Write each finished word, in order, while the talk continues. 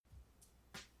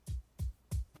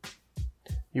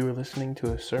You are listening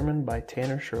to a sermon by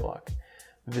Tanner Sherlock.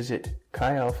 Visit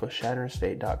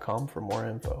chialphashatterstate.com for more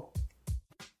info.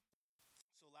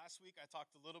 So last week I talked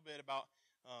a little bit about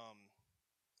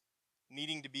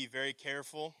needing to be very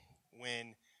careful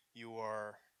when you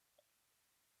are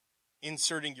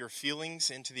inserting your feelings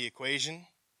into the equation.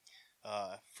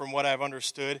 From what I've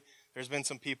understood, there's been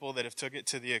some people that have took it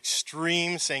to the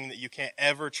extreme, saying that you can't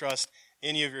ever trust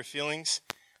any of your feelings.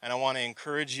 And I want to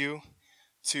encourage you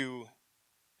to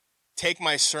take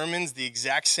my sermons the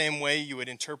exact same way you would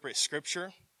interpret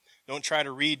Scripture. Don't try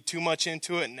to read too much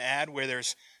into it and add where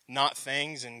there's not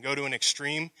things and go to an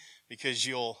extreme, because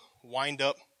you'll wind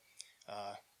up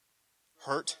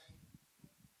hurt.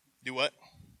 Do what?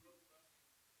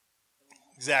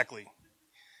 Exactly.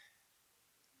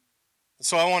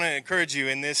 So I want to encourage you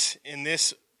in this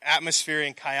atmosphere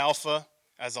in Chi Alpha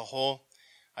as a whole.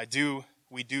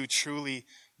 We do truly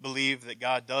believe that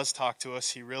God does talk to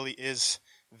us. He really is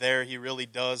there. He really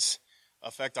does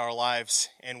affect our lives,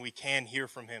 and we can hear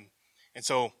from Him. And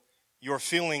so your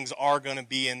feelings are going to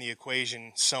be in the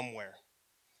equation somewhere.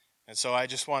 And so I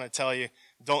just want to tell you,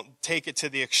 don't take it to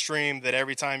the extreme that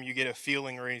every time you get a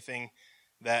feeling or anything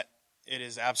that it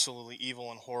is absolutely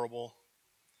evil and horrible.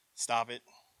 Stop it.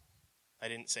 I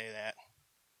didn't say that.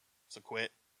 So quit.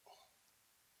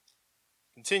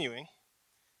 Continuing,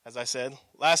 as I said,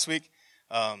 last week,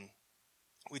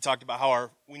 we talked about how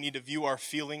we need to view our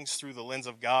feelings through the lens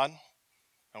of God.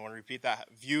 I want to repeat that.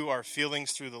 View our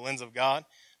feelings through the lens of God,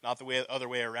 not the other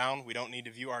way around. We don't need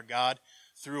to view our God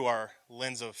through our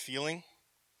lens of feeling.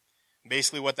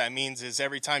 Basically what that means is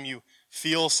every time you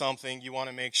feel something, you want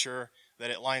to make sure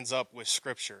that it lines up with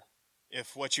Scripture.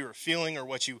 If what you are feeling or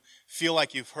what you feel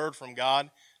like you've heard from God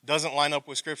doesn't line up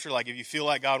with Scripture, like if you feel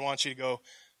like God wants you to go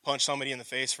punch somebody in the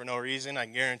face for no reason, I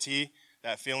guarantee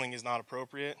that feeling is not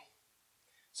appropriate.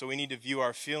 So we need to view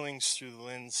our feelings through the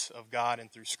lens of God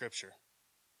and through Scripture.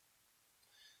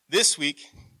 This week,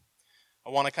 I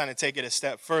want to kind of take it a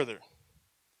step further.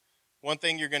 One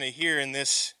thing you're going to hear in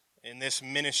this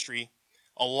ministry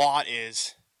a lot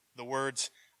is the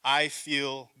words, I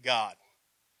feel God.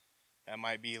 That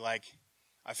might be like,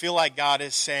 I feel like God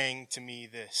is saying to me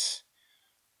this.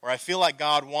 Or I feel like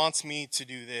God wants me to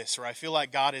do this. Or I feel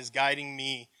like God is guiding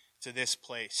me to this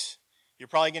place. You're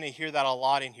probably going to hear that a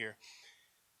lot in here.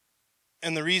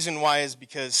 And the reason why is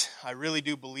because I really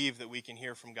do believe that we can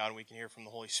hear from God and we can hear from the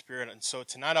Holy Spirit. And so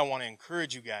tonight I want to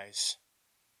encourage you guys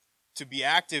to be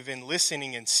active in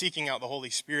listening and seeking out the Holy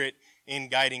Spirit in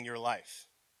guiding your life.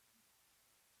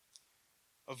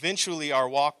 Eventually our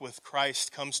walk with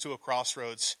Christ comes to a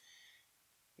crossroads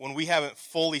when we haven't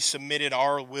fully submitted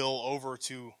our will over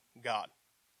to God.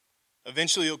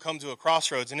 Eventually you'll come to a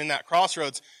crossroads, and in that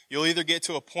crossroads you'll either get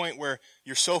to a point where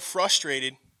you're so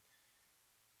frustrated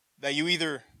that you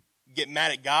either get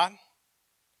mad at God,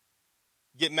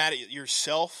 get mad at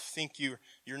yourself, think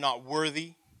you're not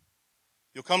worthy.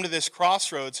 You'll come to this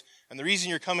crossroads, and the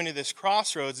reason you're coming to this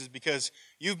crossroads is because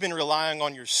you've been relying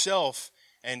on yourself,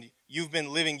 and you've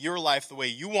been living your life the way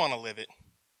you want to live it.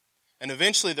 And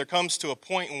eventually there comes to a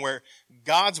point where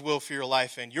God's will for your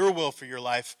life and your will for your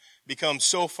life become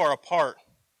so far apart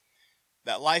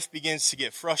that life begins to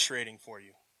get frustrating for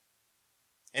you.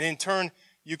 And in turn,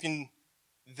 you can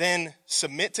then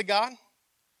submit to God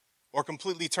or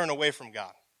completely turn away from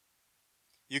God.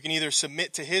 You can either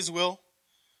submit to His will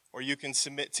or you can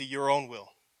submit to your own will.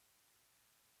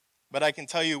 But I can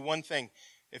tell you one thing.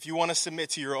 If you want to submit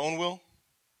to your own will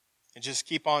and just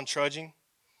keep on trudging,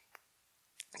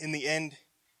 in the end,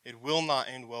 it will not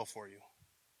end well for you.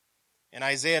 In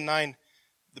Isaiah 9,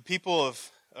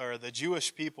 the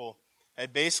Jewish people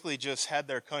had basically just had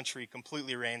their country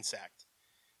completely ransacked.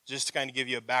 Just to kind of give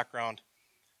you a background,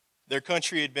 their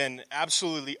country had been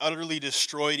absolutely, utterly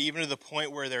destroyed, even to the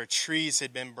point where their trees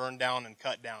had been burned down and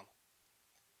cut down.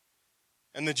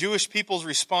 And the Jewish people's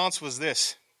response was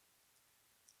this: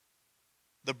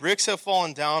 the bricks have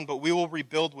fallen down, but we will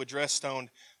rebuild with dressed stone.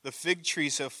 The fig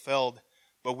trees have felled,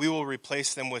 but we will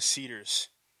replace them with cedars.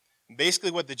 And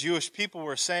basically what the Jewish people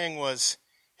were saying was,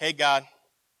 hey God,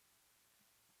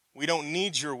 we don't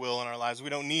need your will in our lives. We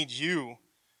don't need you.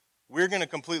 We're going to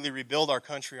completely rebuild our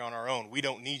country on our own. We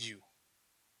don't need you.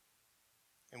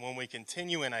 And when we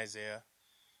continue in Isaiah,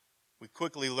 we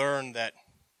quickly learn that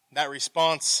that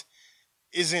response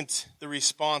isn't the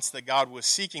response that God was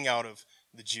seeking out of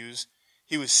the Jews.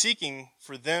 He was seeking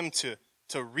for them to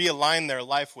realign their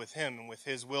life with Him and with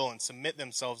His will and submit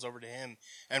themselves over to Him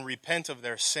and repent of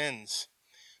their sins.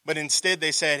 But instead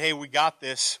they said, hey, we got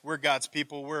this. We're God's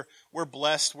people. We're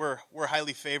blessed. We're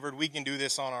highly favored. We can do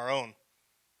this on our own.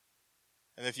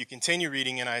 And if you continue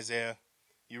reading in Isaiah,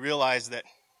 you realize that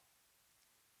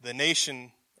the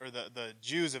nation, or the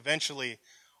Jews eventually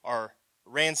are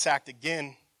ransacked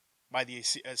again by the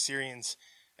Assyrians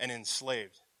and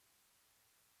enslaved.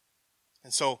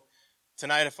 And so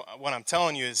tonight, what I'm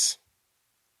telling you is,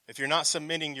 if you're not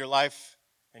submitting your life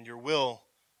and your will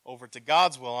over to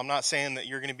God's will, I'm not saying that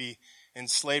you're going to be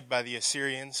enslaved by the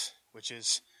Assyrians, which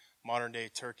is modern-day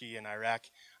Turkey and Iraq.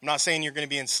 I'm not saying you're going to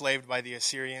be enslaved by the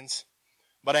Assyrians,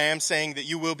 but I am saying that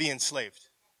you will be enslaved.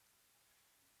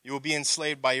 You will be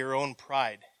enslaved by your own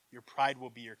pride. Your pride will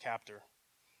be your captor,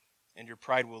 and your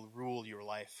pride will rule your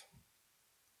life.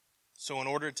 So in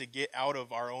order to get out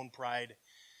of our own pride,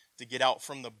 to get out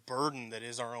from the burden that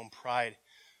is our own pride,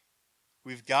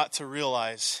 we've got to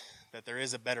realize that there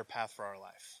is a better path for our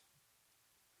life.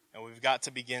 And we've got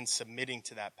to begin submitting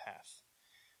to that path.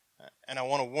 And I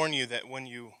want to warn you that when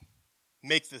you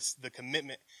make the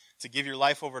commitment to give your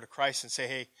life over to Christ and say,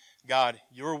 hey, God,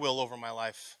 your will over my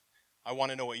life, I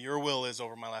want to know what your will is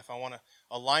over my life. I want to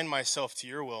align myself to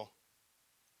your will.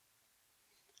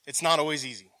 It's not always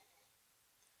easy.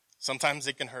 Sometimes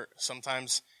it can hurt.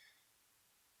 Sometimes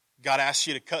God asks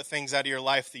you to cut things out of your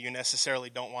life that you necessarily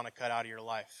don't want to cut out of your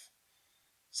life.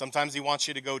 Sometimes he wants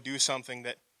you to go do something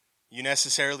that you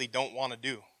necessarily don't want to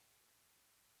do.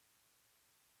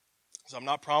 So I'm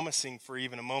not promising for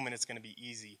even a moment it's going to be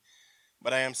easy,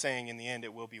 but I am saying in the end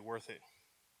it will be worth it.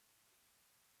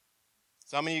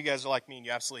 So how many of you guys are like me and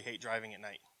you absolutely hate driving at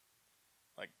night?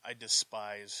 Like, I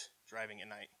despise driving at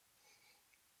night.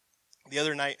 The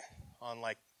other night, on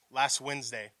last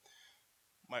Wednesday,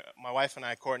 my wife and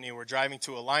I, Courtney, were driving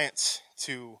to Alliance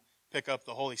to pick up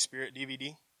the Holy Spirit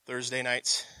DVD. Thursday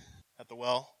nights at the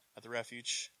well, at the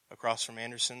refuge, across from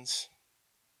Anderson's.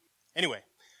 Anyway,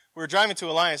 we were driving to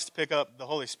Alliance to pick up the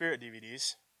Holy Spirit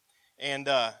DVDs, and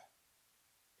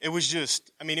it was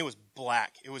just, it was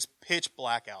black. It was pitch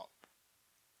black out.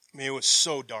 It was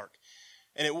so dark.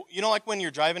 And like when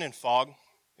you're driving in fog,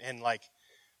 and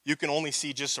you can only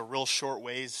see just a real short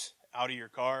ways out of your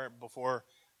car before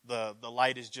the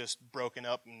light is just broken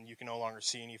up and you can no longer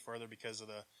see any further because of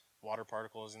the water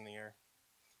particles in the air,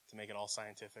 to make it all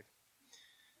scientific.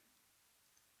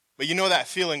 But you know that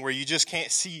feeling where you just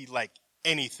can't see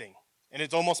anything, and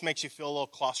it almost makes you feel a little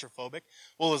claustrophobic?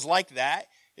 Well, it was like that,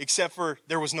 except for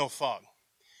there was no fog.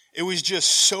 It was just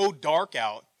so dark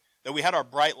out that we had our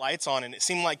bright lights on, and it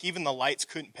seemed like even the lights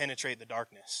couldn't penetrate the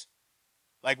darkness.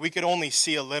 We could only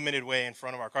see a limited way in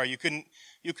front of our car. You couldn't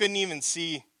even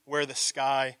see where the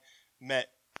sky met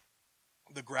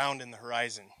the ground in the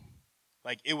horizon.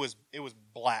 It was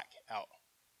black out.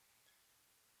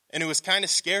 And it was kind of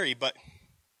scary, but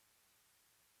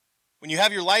when you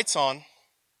have your lights on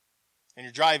and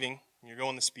you're driving and you're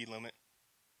going the speed limit,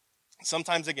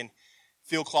 sometimes it can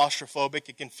feel claustrophobic,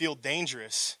 it can feel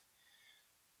dangerous.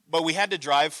 But we had to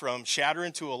drive from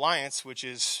Chadron to Alliance, which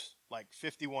is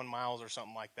 51 miles or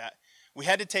something like that. We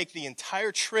had to take the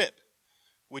entire trip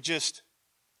with just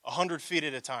 100 feet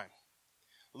at a time.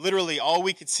 Literally, all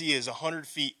we could see is 100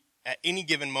 feet at any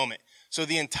given moment. So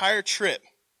the entire trip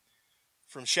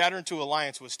from Chadron to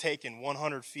Alliance was taken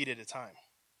 100 feet at a time.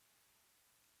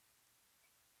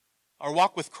 Our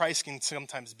walk with Christ can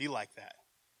sometimes be like that.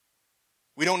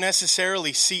 We don't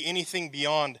necessarily see anything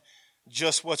beyond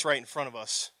just what's right in front of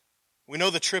us. We know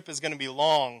the trip is going to be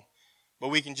long, but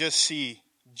we can just see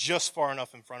just far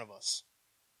enough in front of us.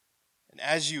 And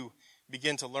as you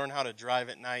begin to learn how to drive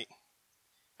at night,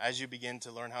 as you begin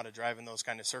to learn how to drive in those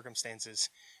kind of circumstances,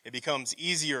 it becomes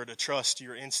easier to trust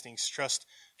your instincts,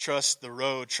 trust the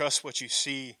road, trust what you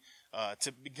see.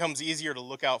 It becomes easier to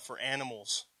look out for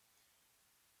animals.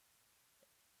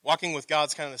 Walking with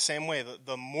God's kind of the same way.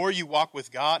 The more you walk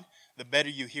with God, the better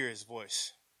you hear his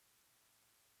voice.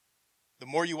 The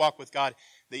more you walk with God,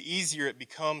 the easier it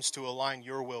becomes to align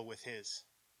your will with his.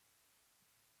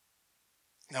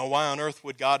 Now, why on earth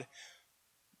would God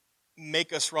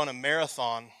make us run a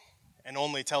marathon and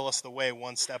only tell us the way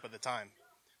one step at a time?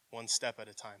 One step at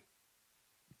a time.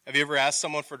 Have you ever asked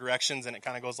someone for directions and it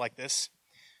kind of goes like this?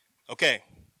 Okay,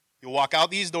 you'll walk out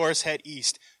these doors, head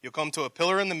east. You'll come to a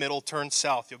pillar in the middle, turn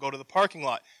south. You'll go to the parking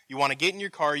lot. You want to get in your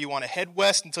car. You want to head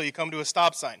west until you come to a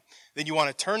stop sign. Then you want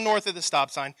to turn north at the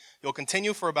stop sign. You'll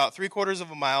continue for about 3/4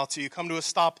 of a mile till you come to a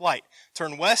stoplight.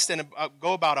 Turn west and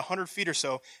go about 100 feet or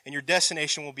so, and your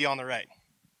destination will be on the right.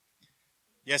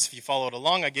 Yes, if you followed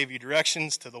along, I gave you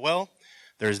directions to the well.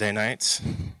 Thursday nights,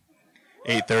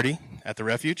 8:30 at the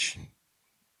refuge.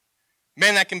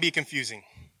 Man, that can be confusing.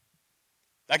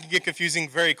 That can get confusing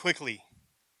very quickly.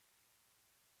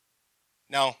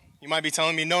 Now, you might be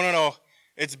telling me, no.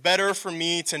 It's better for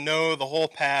me to know the whole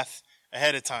path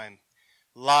ahead of time.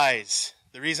 Lies.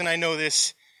 The reason I know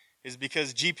this is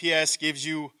because GPS gives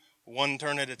you one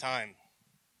turn at a time.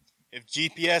 If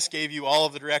GPS gave you all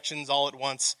of the directions all at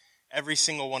once, every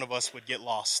single one of us would get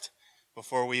lost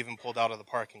before we even pulled out of the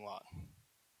parking lot.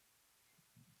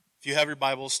 If you have your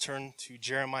Bibles, turn to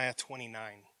Jeremiah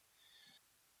 29,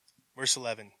 verse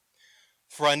 11.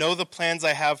 For I know the plans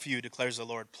I have for you, declares the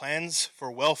Lord, plans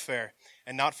for welfare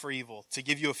and not for evil, to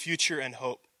give you a future and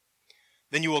hope.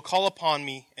 Then you will call upon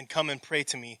me and come and pray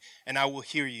to me, and I will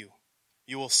hear you.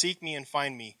 You will seek me and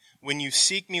find me when you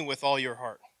seek me with all your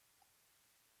heart.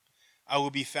 I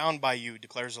will be found by you,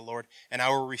 declares the Lord, and I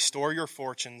will restore your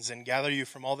fortunes and gather you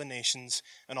from all the nations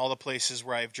and all the places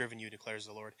where I have driven you, declares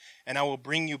the Lord. And I will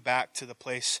bring you back to the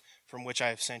place from which I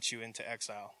have sent you into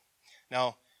exile.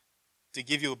 Now, to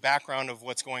give you a background of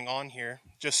what's going on here,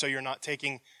 just so you're not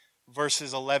taking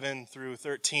verses 11 through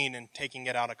 13 and taking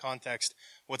it out of context,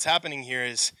 what's happening here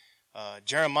is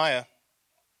Jeremiah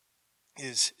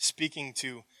is speaking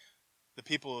to the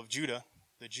people of Judah,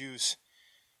 the Jews.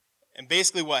 And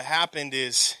basically what happened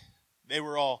is they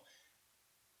were all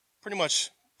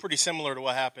pretty similar to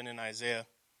what happened in Isaiah.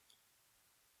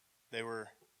 They were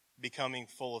becoming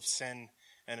full of sin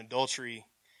and adultery,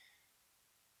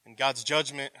 and God's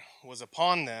judgment was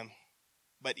upon them.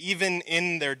 But even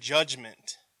in their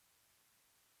judgment,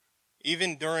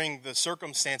 even during the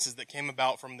circumstances that came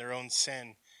about from their own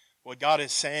sin, what God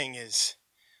is saying is,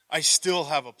 I still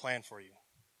have a plan for you.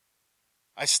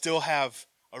 I still have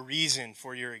a reason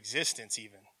for your existence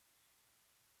even.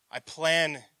 I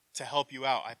plan to help you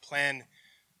out. I plan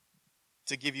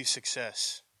to give you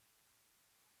success.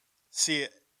 See,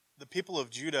 the people of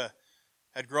Judah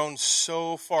had grown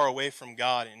so far away from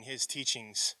God and his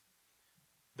teachings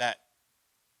that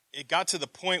it got to the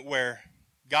point where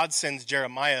God sends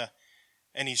Jeremiah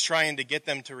and he's trying to get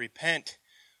them to repent.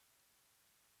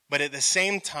 But at the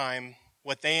same time,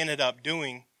 what they ended up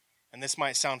doing, and this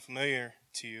might sound familiar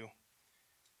to you,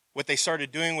 what they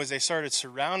started doing was they started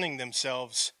surrounding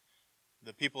themselves,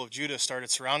 the people of Judah started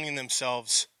surrounding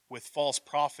themselves with false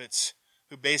prophets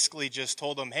who basically just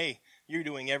told them, hey, you're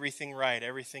doing everything right.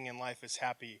 Everything in life is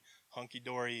happy,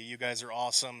 hunky-dory. You guys are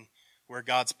awesome. We're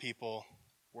God's people.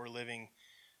 We're living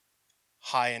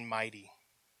high and mighty.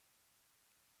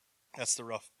 That's the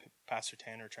rough Pastor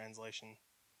Tanner translation.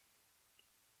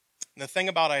 And the thing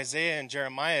about Isaiah and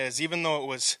Jeremiah is even though it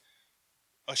was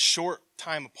a short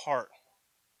time apart,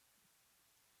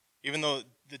 even though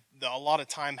a lot of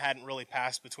time hadn't really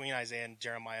passed between Isaiah and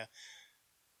Jeremiah,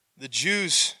 the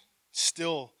Jews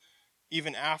still,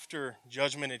 even after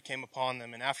judgment had came upon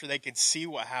them and after they could see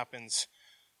what happens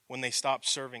when they stop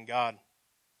serving God,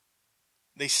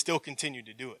 they still continued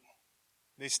to do it.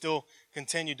 They still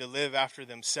continued to live after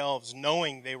themselves,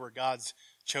 knowing they were God's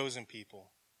chosen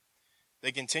people.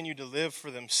 They continued to live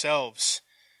for themselves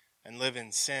and live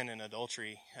in sin and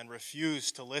adultery and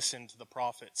refused to listen to the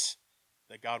prophets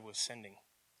that God was sending.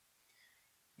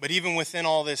 But even within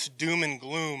all this doom and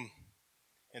gloom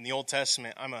in the Old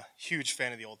Testament, I'm a huge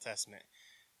fan of the Old Testament.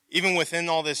 Even within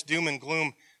all this doom and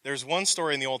gloom, there's one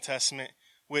story in the Old Testament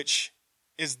which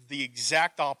is the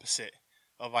exact opposite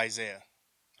of Isaiah.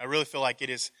 I really feel like it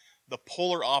is the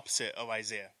polar opposite of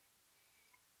Isaiah.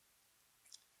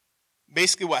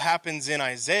 Basically what happens in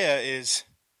Isaiah is,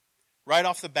 right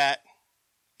off the bat,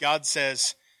 God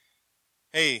says,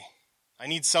 hey, I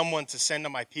need someone to send to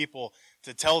my people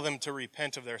to tell them to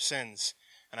repent of their sins.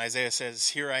 And Isaiah says,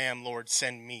 here I am, Lord,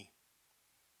 send me.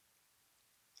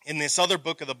 In this other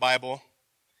book of the Bible,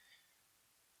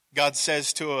 God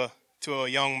says to a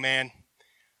young man,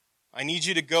 I need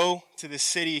you to go to the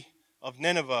city of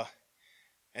Nineveh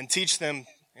and teach them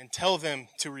and tell them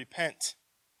to repent.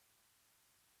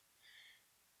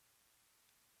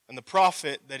 And the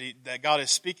prophet that God is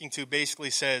speaking to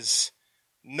basically says,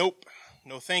 nope,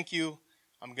 no thank you.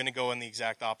 I'm going to go in the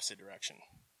exact opposite direction.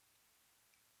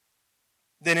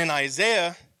 Then in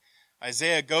Isaiah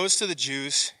goes to the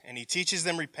Jews and he teaches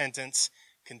them repentance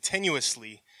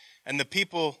continuously. And the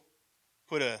people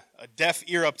put a deaf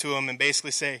ear up to him and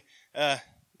basically say,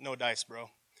 no dice, bro.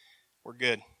 We're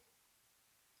good.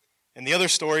 In the other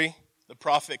story, the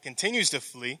prophet continues to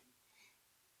flee.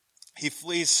 He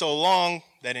flees so long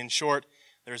that in short,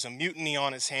 there's a mutiny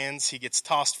on his hands. He gets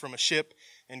tossed from a ship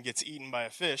and gets eaten by a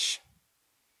fish.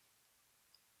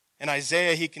 In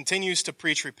Isaiah, he continues to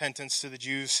preach repentance to the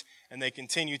Jews, and they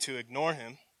continue to ignore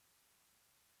him.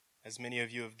 As many of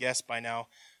you have guessed by now,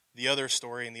 the other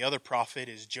story and the other prophet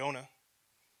is Jonah.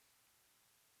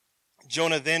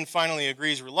 Jonah then finally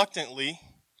agrees reluctantly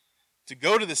to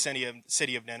go to the city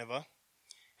of Nineveh,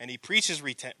 and he preaches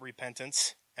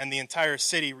repentance, and the entire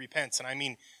city repents. And I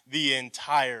mean the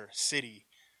entire city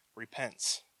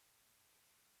repents.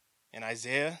 In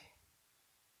Isaiah,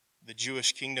 the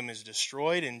Jewish kingdom is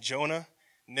destroyed, and Jonah,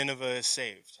 Nineveh is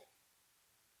saved.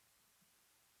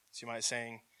 So you might be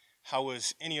saying, how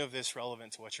is any of this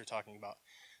relevant to what you're talking about?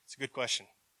 It's a good question.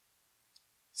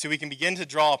 So we can begin to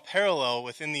draw a parallel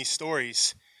within these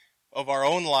stories of our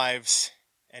own lives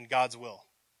and God's will.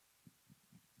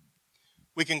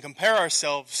 We can compare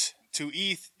ourselves to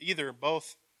either or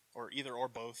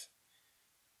both,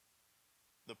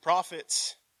 the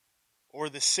prophets or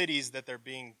the cities that they're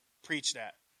being preached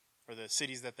at, or the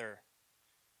cities that they're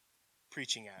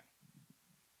preaching at.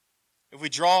 If we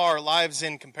draw our lives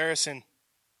in comparison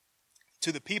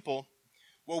to the people,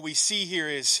 what we see here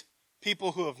is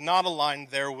people who have not aligned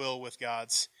their will with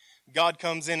God's. God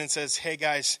comes in and says, hey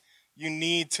guys, you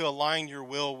need to align your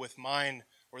will with mine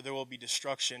or there will be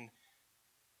destruction.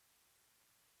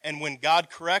 And when God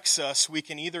corrects us, we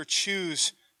can either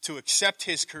choose to accept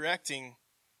his correcting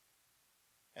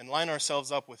and line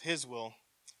ourselves up with his will,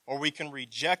 or we can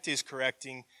reject his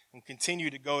correcting and continue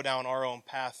to go down our own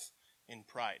path in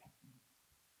pride.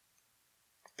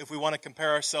 If we want to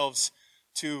compare ourselves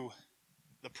to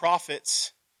the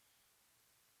prophets,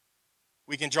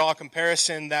 we can draw a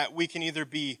comparison that we can either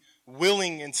be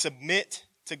willing and submit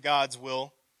to God's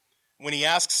will. When he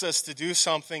asks us to do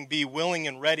something, be willing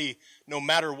and ready no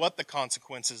matter what the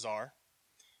consequences are.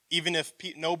 Even if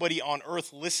nobody on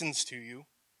earth listens to you.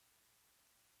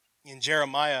 In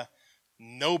Jeremiah,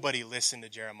 nobody listened to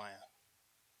Jeremiah.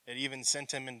 It even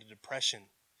sent him into depression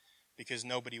because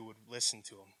nobody would listen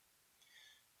to him.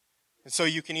 And so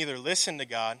you can either listen to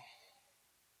God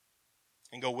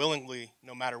and go willingly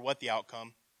no matter what the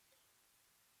outcome,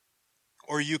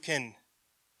 or you can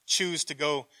choose to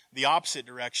go the opposite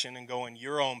direction and go in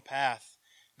your own path,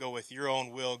 go with your own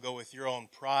will, go with your own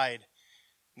pride,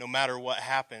 no matter what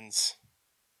happens.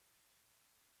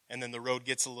 And then the road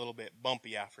gets a little bit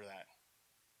bumpy after that.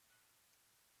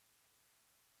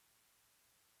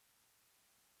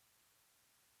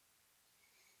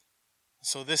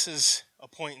 So this is a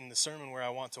point in the sermon where I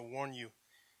want to warn you.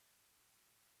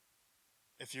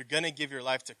 If you're going to give your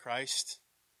life to Christ,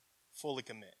 fully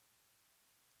commit.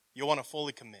 You'll want to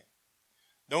fully commit.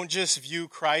 Don't just view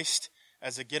Christ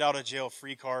as a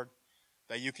get-out-of-jail-free card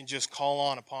that you can just call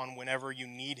on upon whenever you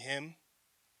need him.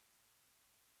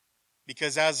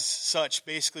 Because as such,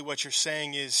 basically what you're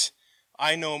saying is,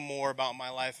 I know more about my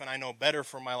life and I know better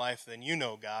for my life than you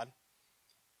know, God.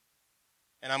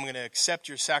 And I'm going to accept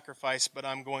your sacrifice, but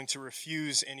I'm going to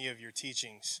refuse any of your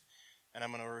teachings. And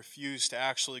I'm going to refuse to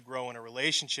actually grow in a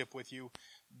relationship with you,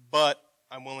 but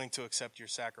I'm willing to accept your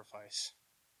sacrifice.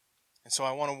 And so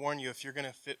I want to warn you, if you're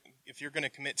going to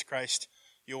commit to Christ,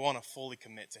 you'll want to fully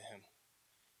commit to him.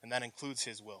 And that includes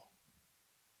his will.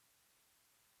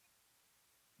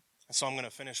 And so I'm going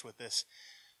to finish with this.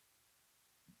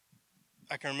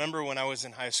 I can remember when I was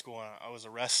in high school, I was a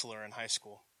wrestler in high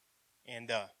school.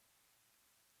 And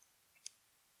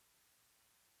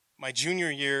my junior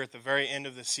year, at the very end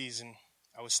of the season,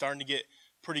 I was starting to get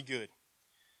pretty good.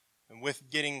 And with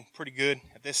getting pretty good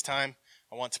at this time,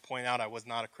 I want to point out I was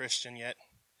not a Christian yet.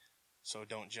 So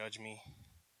don't judge me.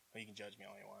 Well, you can judge me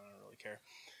all you want. I don't really care.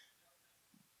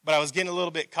 But I was getting a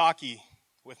little bit cocky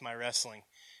with my wrestling.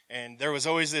 And there was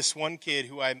always this one kid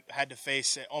who I had to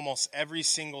face at almost every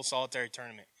single solitary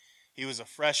tournament. He was a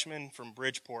freshman from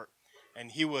Bridgeport,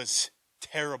 and he was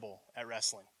terrible at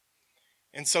wrestling.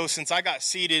 And so since I got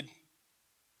seated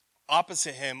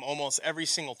opposite him almost every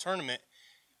single tournament,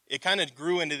 it kind of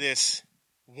grew into this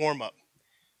warm-up.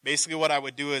 Basically what I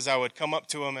would do is I would come up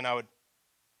to him and I would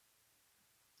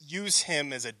use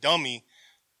him as a dummy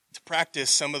to practice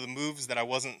some of the moves that I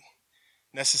wasn't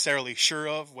necessarily sure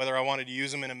of, whether I wanted to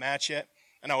use them in a match yet.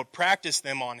 And I would practice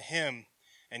them on him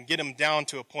and get him down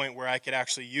to a point where I could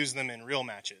actually use them in real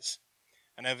matches.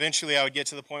 And eventually I would get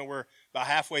to the point where about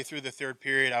halfway through the third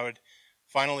period, I would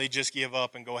finally just give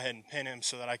up and go ahead and pin him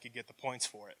so that I could get the points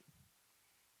for it.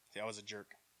 See, I was a jerk.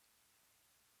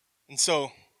 And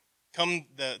so, come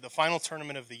the final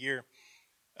tournament of the year,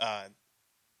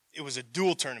 it was a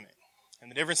dual tournament. And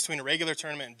the difference between a regular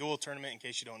tournament and dual tournament, in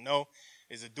case you don't know,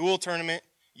 is a dual tournament,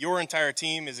 your entire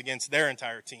team is against their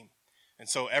entire team. And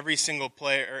so every single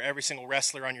player or every single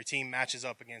wrestler on your team matches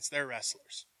up against their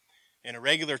wrestlers. In a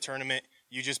regular tournament,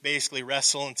 you just basically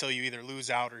wrestle until you either lose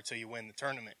out or until you win the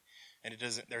tournament. And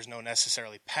there's no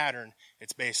necessarily pattern.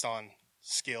 It's based on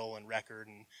skill and record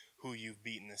and who you've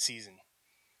beaten this season.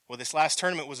 Well, this last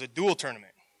tournament was a dual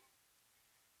tournament.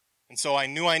 And so I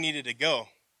knew I needed to go.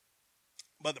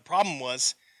 But the problem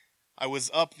was I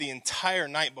was up the entire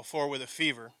night before with a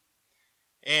fever.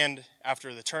 And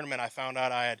after the tournament, I found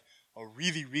out I had a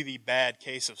really, really bad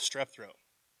case of strep throat.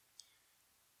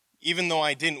 even though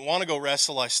I didn't want to go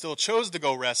wrestle, I still chose to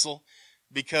go wrestle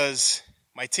because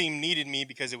my team needed me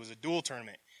because it was a dual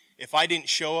tournament. If I didn't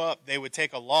show up, they would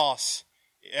take a loss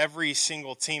every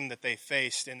single team that they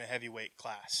faced in the heavyweight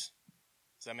class.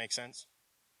 Does that make sense?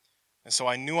 And so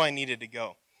I knew I needed to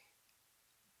go.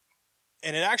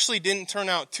 And it actually didn't turn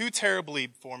out too terribly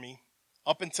for me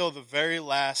up until the very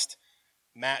last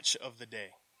match of the day.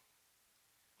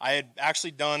 I had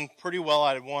actually done pretty well.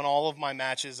 I had won all of my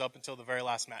matches up until the very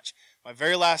last match. My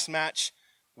very last match,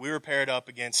 we were paired up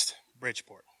against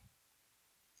Bridgeport.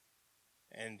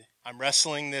 And I'm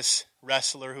wrestling this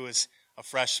wrestler who is a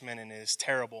freshman and is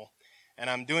terrible. And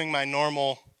I'm doing my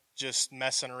normal, just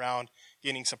messing around,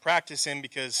 getting some practice in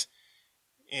because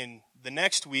in the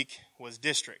next week was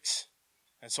districts.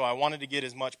 And so I wanted to get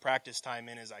as much practice time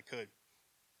in as I could.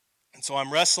 And so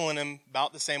I'm wrestling him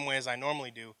about the same way as I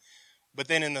normally do. But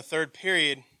then in the third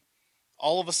period,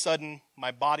 all of a sudden,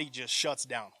 my body just shuts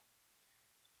down.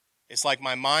 It's like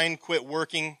my mind quit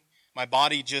working. My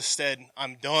body just said,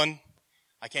 I'm done.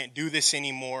 I can't do this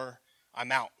anymore.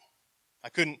 I'm out.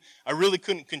 I really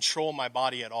couldn't control my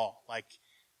body at all. Like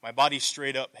my body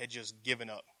straight up had just given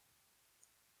up.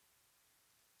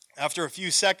 After a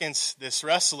few seconds, this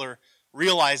wrestler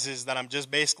realizes that I'm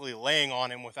just basically laying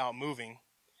on him without moving.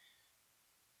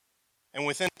 And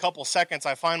within a couple seconds,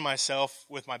 I find myself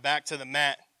with my back to the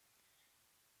mat,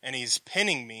 and he's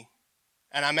pinning me.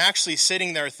 And I'm actually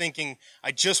sitting there thinking,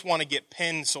 I just want to get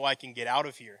pinned so I can get out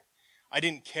of here. I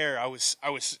didn't care. I was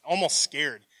almost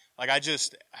scared. Like I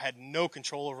just had no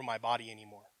control over my body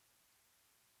anymore.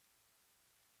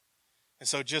 And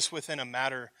so just within a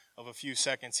matter of a few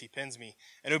seconds, he pins me.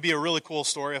 And it would be a really cool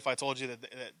story if I told you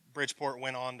that Bridgeport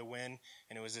went on to win,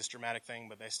 and it was this dramatic thing,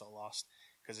 but they still lost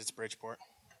because it's Bridgeport.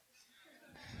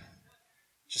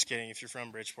 Just kidding if you're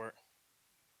from Bridgeport.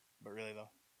 But really though.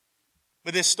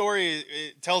 But this story,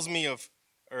 it tells me of,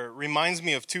 or reminds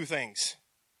me of two things.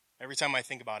 Every time I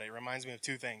think about it, it reminds me of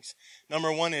two things.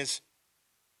 Number one is,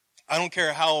 I don't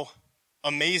care how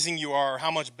amazing you are, or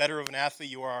how much better of an athlete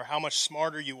you are, or how much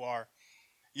smarter you are,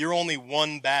 you're only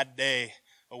one bad day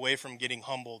away from getting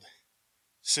humbled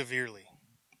severely.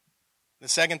 The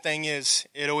second thing is,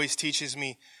 it always teaches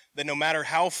me that no matter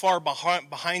how far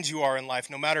behind you are in life,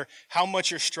 no matter how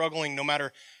much you're struggling, no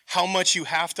matter how much you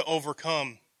have to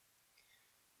overcome,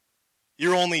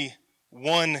 you're only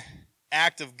one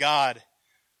act of God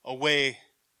away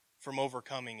from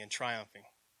overcoming and triumphing.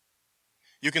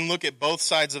 You can look at both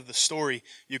sides of the story.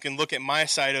 You can look at my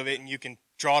side of it, and you can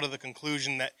draw to the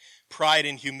conclusion that pride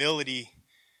and humility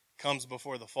comes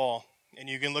before the fall. And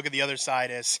you can look at the other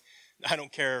side as, I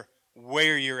don't care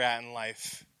where you're at in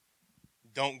life,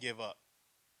 don't give up.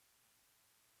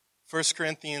 1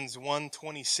 Corinthians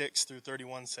 1:26 through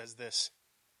 31 says this.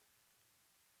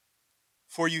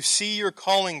 For you see your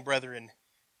calling, brethren,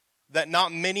 that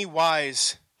not many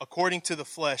wise according to the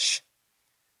flesh,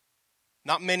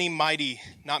 not many mighty,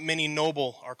 not many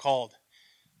noble are called.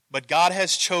 But God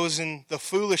has chosen the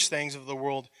foolish things of the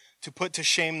world to put to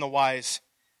shame the wise,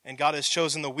 and God has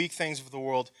chosen the weak things of the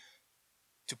world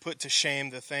to put to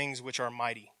shame the things which are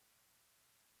mighty.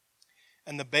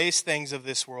 And the base things of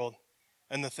this world,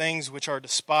 and the things which are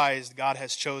despised, God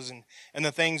has chosen, and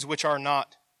the things which are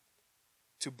not,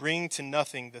 to bring to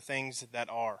nothing the things that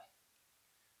are,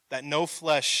 that no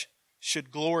flesh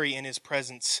should glory in his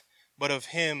presence, but of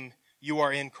him you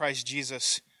are in Christ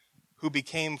Jesus, who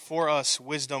became for us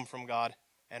wisdom from God,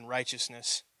 and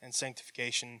righteousness, and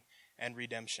sanctification, and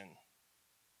redemption.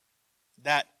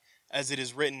 That, as it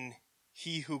is written,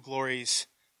 he who glories,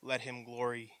 let him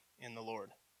glory in the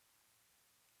Lord.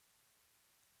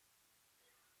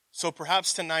 So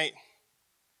perhaps tonight,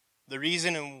 the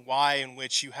reason and why in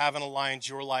which you haven't aligned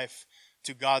your life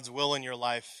to God's will in your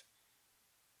life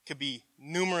could be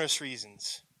numerous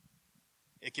reasons.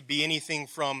 It could be anything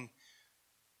from,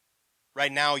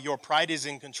 right now, your pride is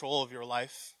in control of your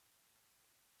life,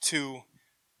 to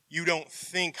you don't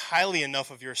think highly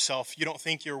enough of yourself. You don't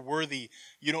think you're worthy.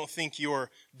 You don't think you're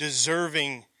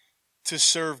deserving to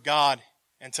serve God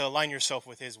and to align yourself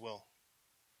with his will.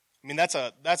 I mean, that's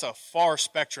a far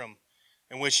spectrum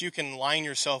in which you can line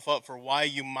yourself up for why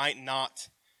you might not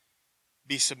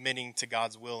be submitting to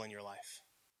God's will in your life.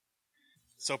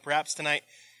 So perhaps tonight,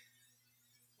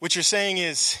 what you're saying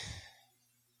is,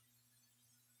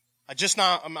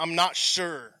 I'm not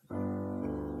sure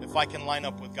if I can line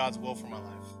up with God's will for my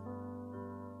life.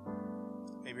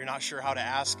 Maybe you're not sure how to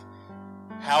ask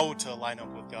how to line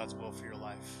up with God's will for your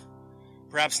life.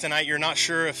 Perhaps tonight you're not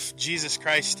sure if Jesus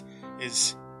Christ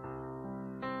is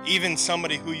even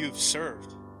somebody who you've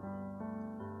served.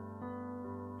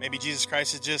 Maybe Jesus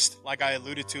Christ is just, like I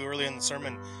alluded to earlier in the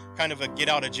sermon, kind of a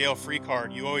get-out-of-jail-free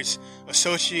card. You always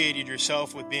associated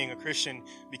yourself with being a Christian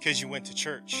because you went to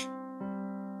church.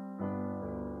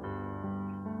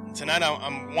 And tonight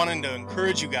I'm wanting to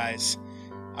encourage you guys.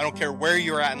 I don't care where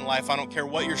you're at in life. I don't care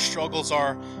what your struggles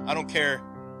are. I don't care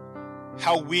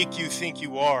how weak you think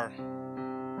you are.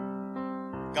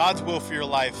 God's will for your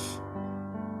life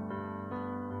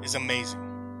is amazing.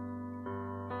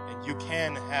 And you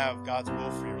can have God's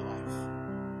will for your life.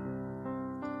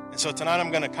 And so tonight I'm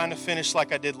going to kind of finish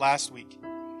like I did last week.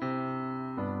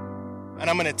 And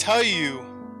I'm going to tell you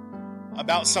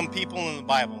about some people in the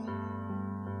Bible.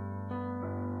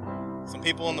 Some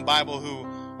people in the Bible who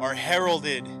are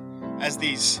heralded as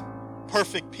these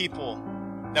perfect people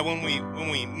that when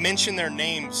we mention their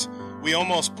names, we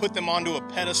almost put them onto a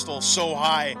pedestal so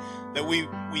high that we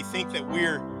think that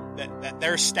that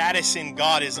their status in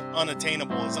God is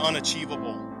unattainable, is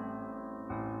unachievable.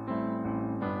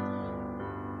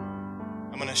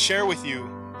 I'm going to share with you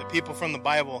the people from the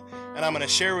Bible, and I'm going to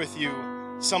share with you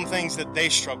some things that they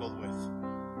struggled with.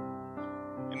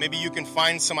 And maybe you can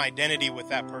find some identity with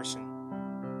that person.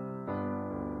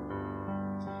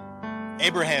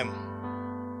 Abraham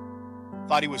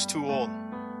thought he was too old.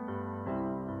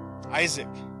 Isaac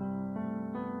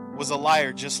was a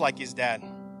liar just like his dad.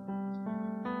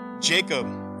 Jacob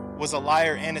was a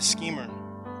liar and a schemer.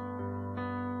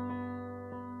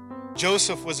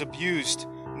 Joseph was abused.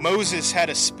 Moses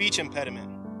had a speech impediment.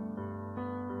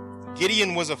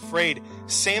 Gideon was afraid.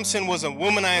 Samson was a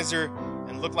womanizer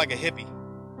and looked like a hippie.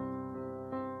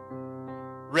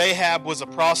 Rahab was a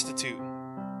prostitute.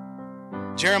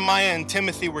 Jeremiah and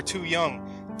Timothy were too young.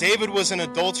 David was an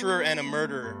adulterer and a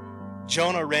murderer.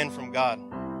 Jonah ran from God.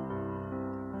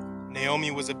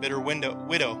 Naomi was a bitter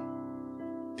widow.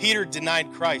 Peter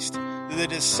denied Christ. The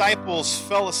disciples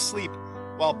fell asleep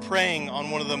while praying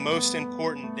on one of the most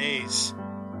important days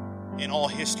in all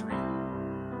history.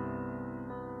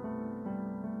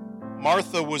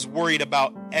 Martha was worried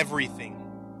about everything.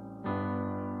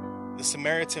 The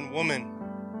Samaritan woman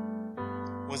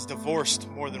was divorced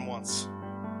more than once.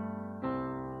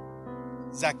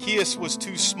 Zacchaeus was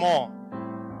too small.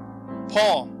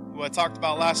 Paul, who I talked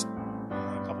about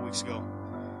a couple weeks ago,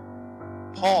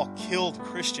 Paul killed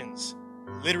Christians,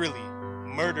 literally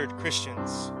murdered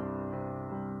Christians.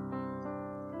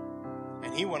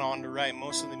 And he went on to write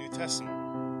most of the New Testament.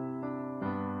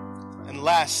 And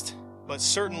last, but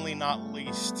certainly not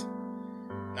least,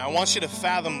 now I want you to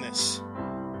fathom this.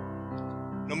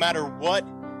 No matter what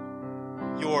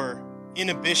your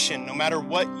inhibition, no matter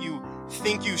what you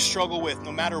think you struggle with,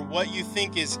 no matter what you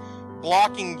think is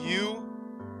blocking you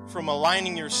from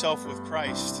aligning yourself with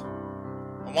Christ,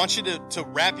 I want you to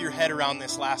wrap your head around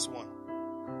this last one.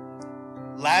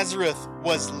 Lazarus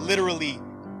was literally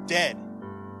dead,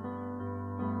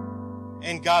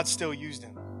 and God still used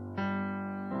him.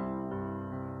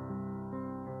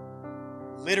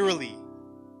 Literally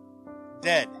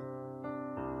dead,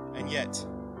 and yet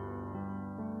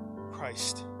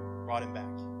Christ brought him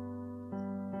back,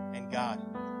 and God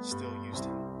still used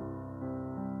him.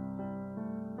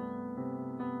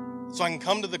 So I can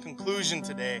come to the conclusion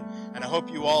today, and I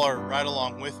hope you all are right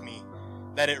along with me,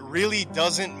 that it really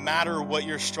doesn't matter what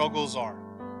your struggles are.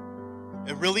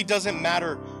 It really doesn't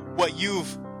matter what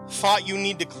you've thought you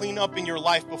need to clean up in your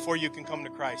life before you can come to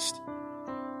Christ.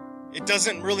 It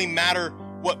doesn't really matter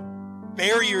what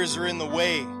barriers are in the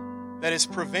way that is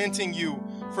preventing you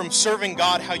from serving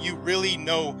God how you really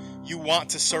know you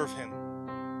want to serve Him.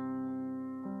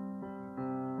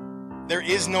 There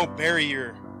is no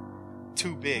barrier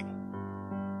too big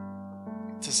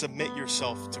to submit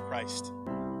yourself to Christ.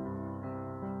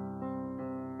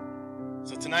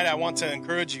 So tonight I want to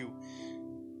encourage you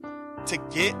to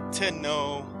get to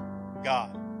know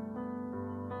God.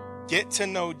 Get to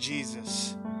know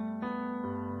Jesus.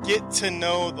 Get to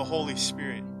know the Holy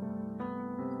Spirit.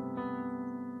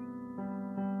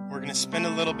 We're going to spend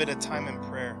a little bit of time in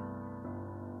prayer.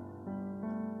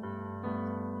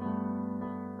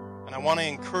 And I want to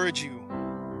encourage you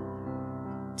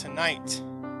tonight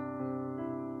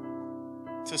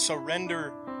to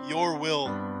surrender your will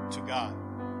to God.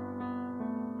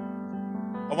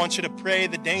 I want you to pray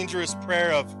the dangerous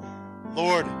prayer of,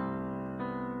 Lord,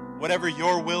 whatever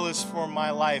your will is for my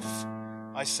life,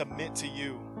 I submit to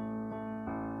you.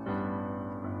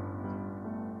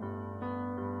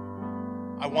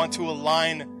 I want to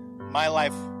align my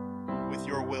life with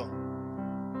your will.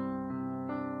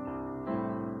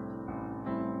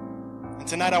 And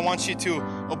tonight I want you to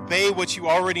obey what you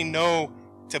already know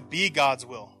to be God's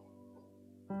will.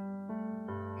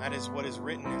 And that is what is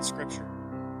written in Scripture.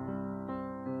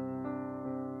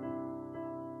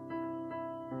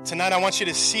 Tonight, I want you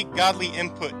to seek godly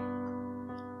input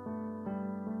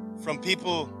from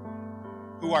people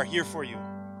who are here for you,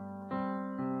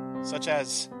 such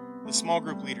as the small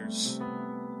group leaders,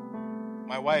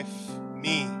 my wife,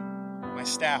 me, my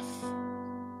staff.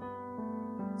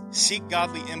 Seek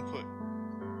godly input.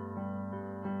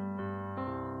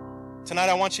 Tonight,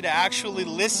 I want you to actually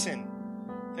listen.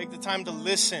 Take the time to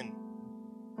listen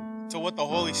to what the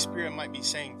Holy Spirit might be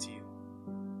saying to you.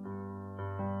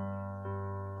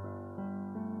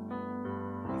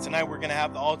 And tonight, we're going to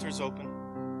have the altars open.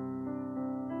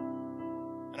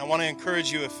 And I want to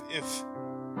encourage you, if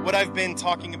what I've been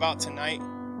talking about tonight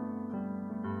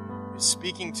is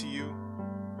speaking to you,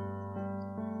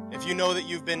 if you know that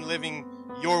you've been living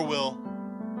your will,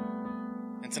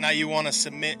 and tonight you want to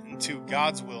submit into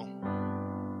God's will,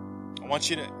 I want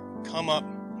you to come up.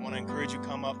 I want to encourage you,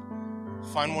 come up.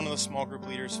 Find one of the small group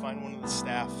leaders. Find one of the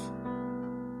staff.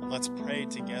 And let's pray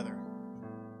together.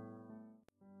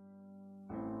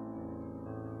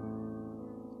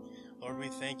 Lord, we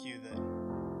thank you that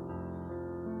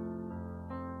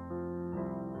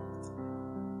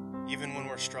even when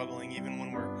we're struggling, even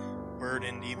when we're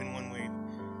burdened, even when we've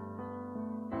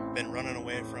been running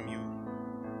away from you,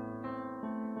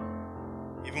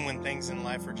 even when things in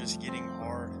life are just getting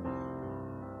hard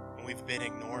and we've been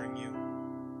ignoring you,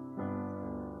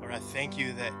 Lord, I thank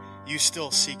you that you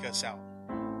still seek us out,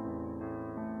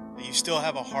 that you still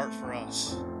have a heart for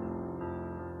us.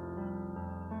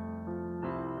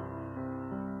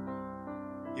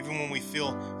 Even when we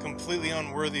feel completely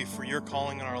unworthy for your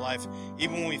calling in our life,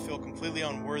 even when we feel completely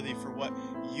unworthy for what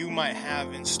you might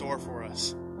have in store for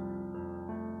us,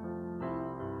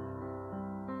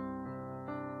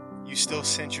 you still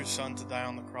sent your Son to die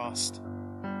on the cross.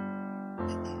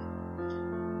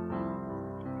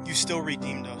 You still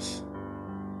redeemed us.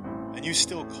 And you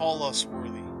still call us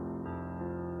worthy.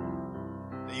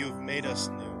 That you have made us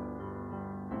new.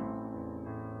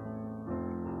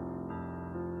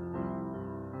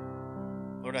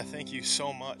 Lord, I thank you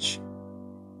so much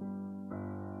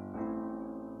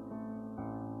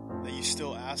that you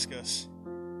still ask us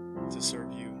to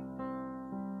serve you.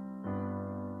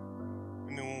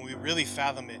 I mean, when we really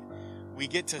fathom it, we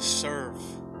get to serve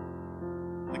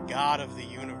the God of the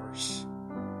universe,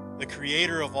 the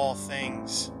creator of all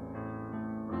things.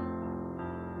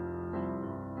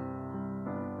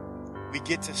 We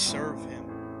get to serve him.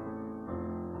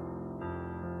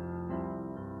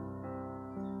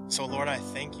 So, Lord, I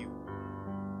thank you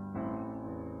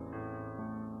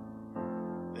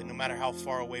that no matter how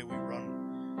far away we run,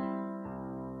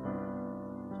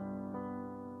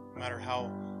 no matter how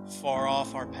far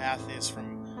off our path is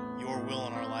from your will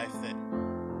in our life, that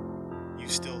you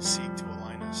still seek to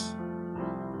align us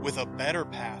with a better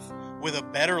path, with a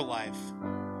better life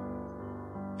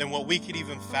than what we could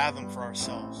even fathom for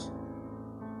ourselves.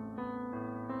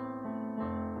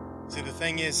 See, the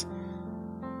thing is,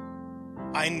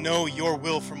 I know your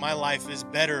will for my life is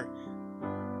better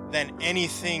than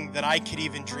anything that I could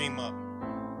even dream of.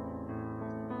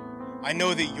 I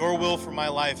know that your will for my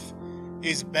life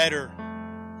is better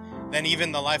than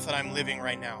even the life that I'm living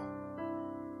right now.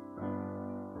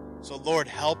 So, Lord,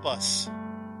 help us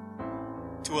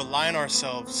to align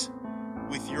ourselves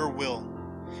with your will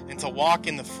and to walk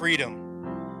in the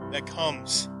freedom that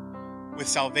comes with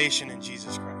salvation in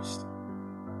Jesus Christ.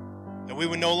 That we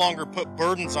would no longer put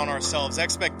burdens on ourselves,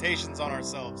 expectations on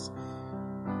ourselves,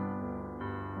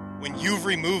 when you've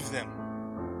removed them.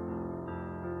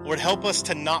 Lord, help us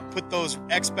to not put those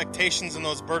expectations and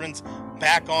those burdens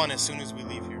back on as soon as we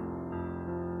leave here.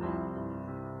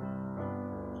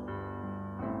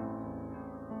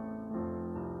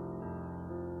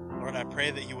 Lord, I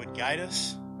pray that you would guide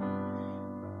us.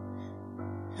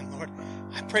 And Lord,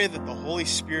 I pray that the Holy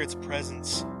Spirit's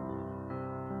presence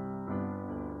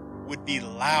would be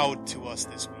loud to us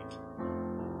this week.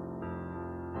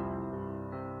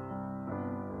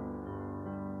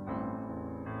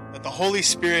 That the Holy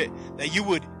Spirit, that you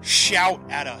would shout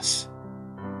at us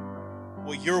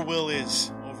what your will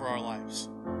is over our lives.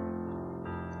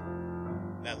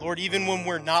 That, Lord, even when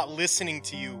we're not listening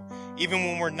to you, even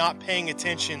when we're not paying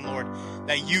attention, Lord,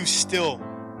 that you still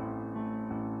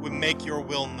would make your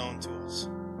will known to us.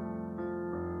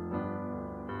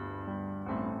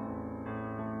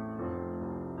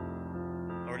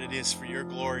 It is for your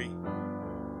glory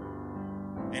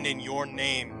and in your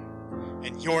name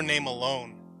and your name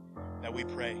alone that we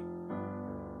pray.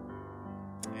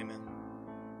 Amen.